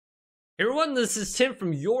Hey everyone, this is Tim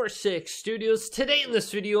from YourSixStudios. Today in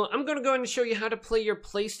this video, I'm going to go ahead and show you how to play your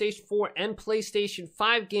PlayStation 4 and PlayStation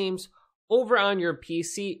 5 games over on your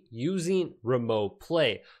PC using Remote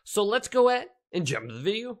Play. So let's go ahead and jump to the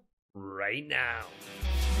video right now.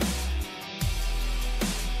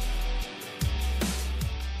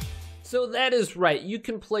 So that is right, you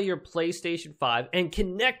can play your PlayStation 5 and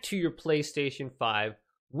connect to your PlayStation 5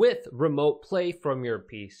 with Remote Play from your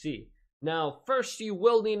PC. Now, first you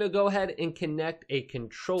will need to go ahead and connect a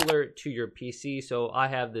controller to your PC. So I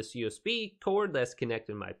have this USB cord that's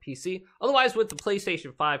connected to my PC. Otherwise, with the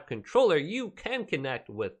PlayStation 5 controller, you can connect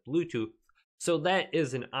with Bluetooth. So that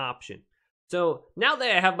is an option. So now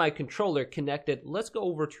that I have my controller connected, let's go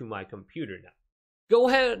over to my computer now. Go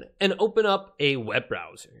ahead and open up a web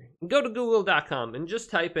browser. Go to google.com and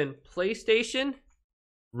just type in PlayStation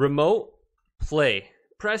Remote Play.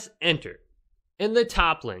 Press enter. In the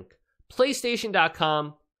top link,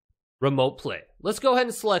 PlayStation.com Remote Play. Let's go ahead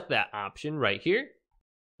and select that option right here.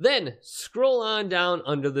 Then scroll on down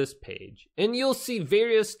under this page and you'll see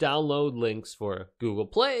various download links for Google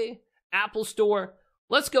Play, Apple Store.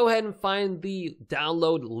 Let's go ahead and find the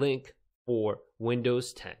download link for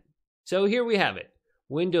Windows 10. So here we have it,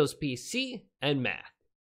 Windows PC and Mac.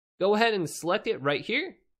 Go ahead and select it right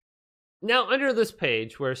here. Now under this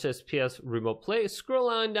page where it says PS Remote Play, scroll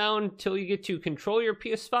on down until you get to control your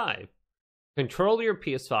PS5. Control your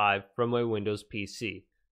PS5 from a Windows PC.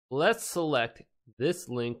 Let's select this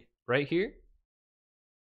link right here.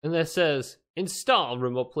 And that says install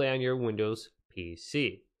Remote Play on your Windows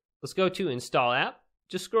PC. Let's go to install app.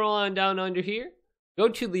 Just scroll on down under here. Go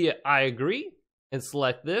to the I agree and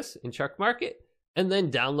select this and check mark it. And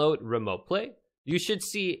then download Remote Play. You should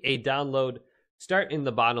see a download start in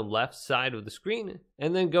the bottom left side of the screen.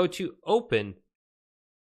 And then go to open.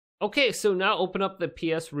 Okay, so now open up the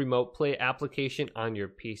PS Remote Play application on your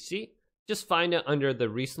PC. Just find it under the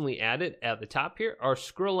recently added at the top here, or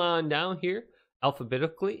scroll on down here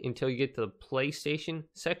alphabetically until you get to the PlayStation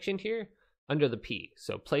section here under the P.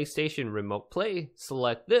 So PlayStation Remote Play,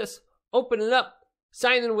 select this, open it up,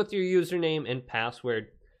 sign in with your username and password.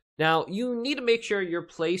 Now, you need to make sure your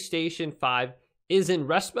PlayStation 5 is in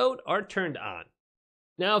rest mode or turned on.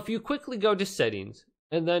 Now, if you quickly go to settings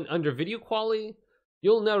and then under video quality,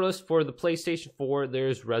 you'll notice for the PlayStation 4,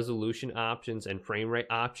 there's resolution options and frame rate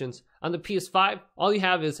options. On the PS5, all you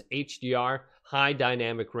have is HDR, high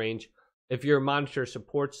dynamic range. If your monitor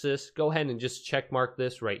supports this, go ahead and just check mark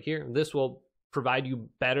this right here. This will provide you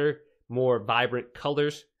better, more vibrant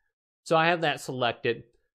colors. So I have that selected.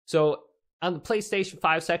 So on the PlayStation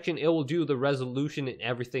 5 section, it will do the resolution and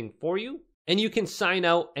everything for you. And you can sign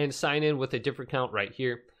out and sign in with a different account right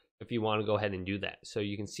here if you want to go ahead and do that. So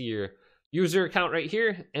you can see your user account right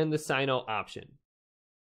here and the sign out option.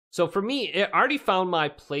 So for me, it already found my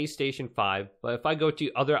PlayStation 5, but if I go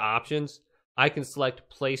to other options, I can select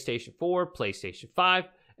PlayStation 4, PlayStation 5,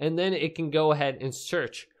 and then it can go ahead and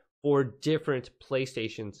search for different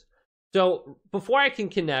PlayStations. So before I can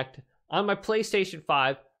connect on my PlayStation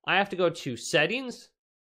 5, I have to go to settings,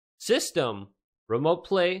 system, remote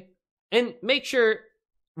play, and make sure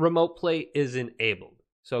remote play is enabled.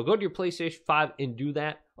 So go to your PlayStation 5 and do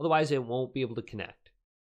that. Otherwise, it won't be able to connect.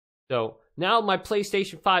 So now my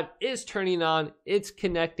PlayStation 5 is turning on. It's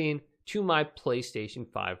connecting to my PlayStation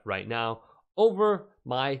 5 right now over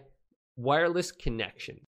my wireless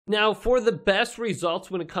connection. Now, for the best results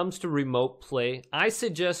when it comes to remote play, I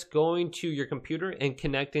suggest going to your computer and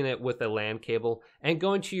connecting it with a LAN cable and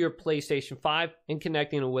going to your PlayStation 5 and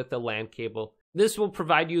connecting it with a LAN cable. This will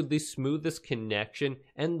provide you the smoothest connection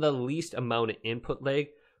and the least amount of input lag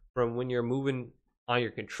from when you're moving on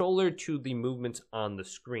your controller to the movements on the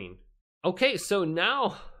screen. Okay, so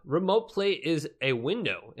now Remote Play is a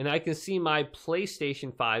window and I can see my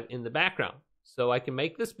PlayStation 5 in the background. So I can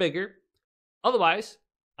make this bigger. Otherwise,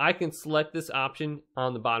 I can select this option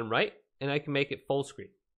on the bottom right and I can make it full screen.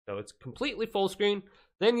 So it's completely full screen.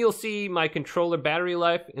 Then you'll see my controller battery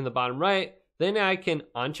life in the bottom right. Then I can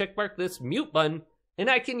uncheck mark this mute button and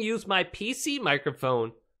I can use my PC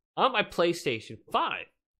microphone on my PlayStation 5.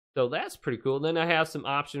 So that's pretty cool. Then I have some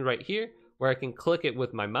options right here where I can click it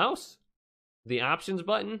with my mouse, the options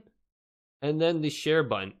button, and then the share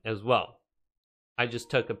button as well. I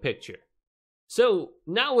just took a picture. So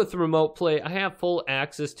now with Remote Play, I have full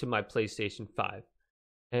access to my PlayStation 5.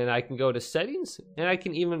 And I can go to settings and I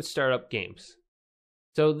can even start up games.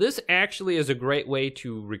 So this actually is a great way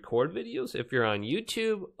to record videos if you're on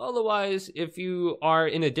YouTube. Otherwise, if you are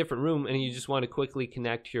in a different room and you just want to quickly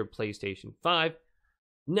connect to your PlayStation 5.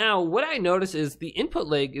 Now, what I notice is the input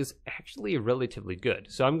lag is actually relatively good.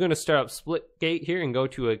 So I'm going to start up split gate here and go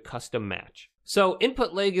to a custom match. So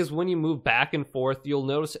input lag is when you move back and forth, you'll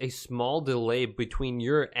notice a small delay between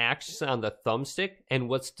your actions on the thumbstick and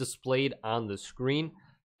what's displayed on the screen.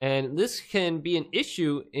 And this can be an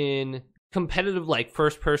issue in competitive like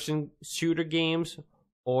first-person shooter games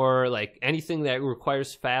or like anything that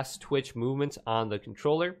requires fast twitch movements on the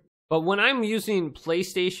controller. But when I'm using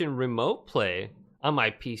PlayStation Remote Play on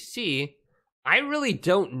my PC, I really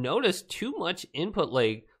don't notice too much input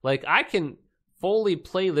lag. Like I can fully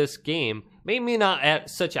play this game, maybe not at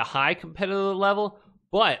such a high competitive level,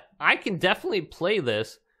 but I can definitely play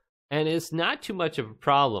this and it's not too much of a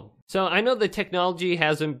problem. So I know the technology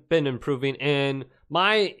hasn't been improving and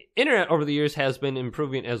my internet over the years has been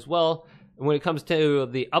improving as well. And when it comes to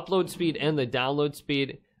the upload speed and the download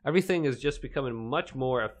speed, everything is just becoming much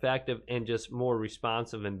more effective and just more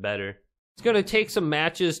responsive and better. It's going to take some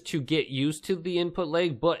matches to get used to the input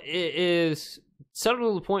lag, but it is settled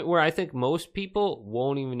to the point where I think most people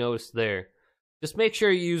won't even notice there. Just make sure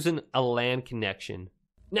you're using a LAN connection.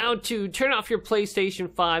 Now to turn off your PlayStation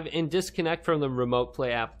 5 and disconnect from the Remote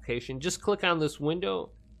Play application, just click on this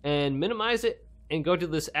window and minimize it and go to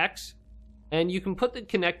this X. And you can put the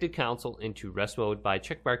connected console into rest mode by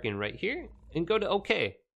checkmarking right here and go to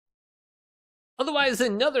OK. Otherwise,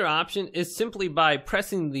 another option is simply by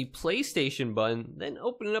pressing the PlayStation button, then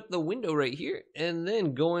opening up the window right here, and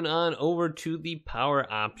then going on over to the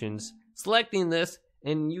power options, selecting this,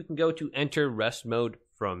 and you can go to enter rest mode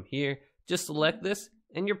from here. Just select this,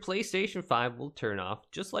 and your PlayStation 5 will turn off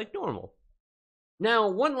just like normal. Now,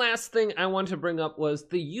 one last thing I want to bring up was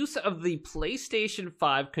the use of the PlayStation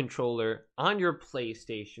 5 controller on your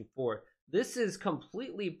PlayStation 4. This is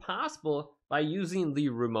completely possible by using the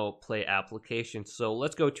Remote Play application. So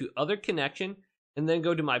let's go to Other Connection, and then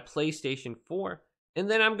go to my PlayStation 4,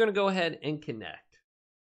 and then I'm going to go ahead and connect.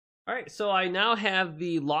 Alright, so I now have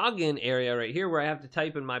the login area right here where I have to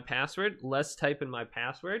type in my password. Let's type in my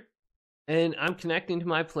password, and I'm connecting to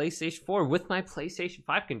my PlayStation 4 with my PlayStation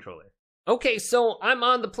 5 controller. Okay, so I'm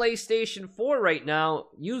on the PlayStation 4 right now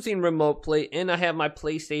using Remote Play, and I have my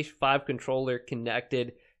PlayStation 5 controller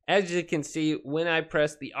connected. As you can see, when I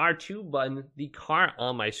press the R2 button, the car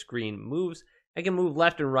on my screen moves. I can move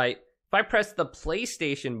left and right. If I press the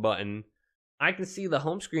PlayStation button, I can see the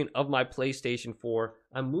home screen of my PlayStation 4.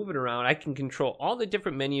 I'm moving around. I can control all the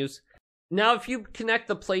different menus. Now, if you connect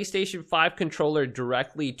the PlayStation 5 controller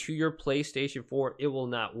directly to your PlayStation 4, it will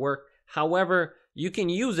not work. However, you can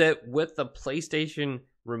use it with the PlayStation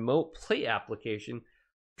Remote Play application.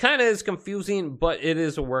 Kind of is confusing, but it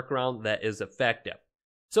is a workaround that is effective.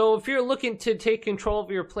 So if you're looking to take control of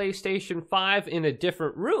your PlayStation 5 in a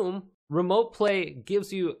different room, Remote Play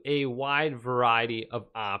gives you a wide variety of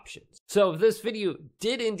options. So if this video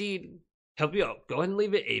did indeed help you out, go ahead and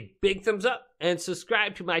leave it a big thumbs up and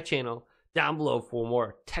subscribe to my channel down below for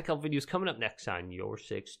more tech help videos coming up next on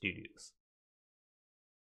YourSixStudios.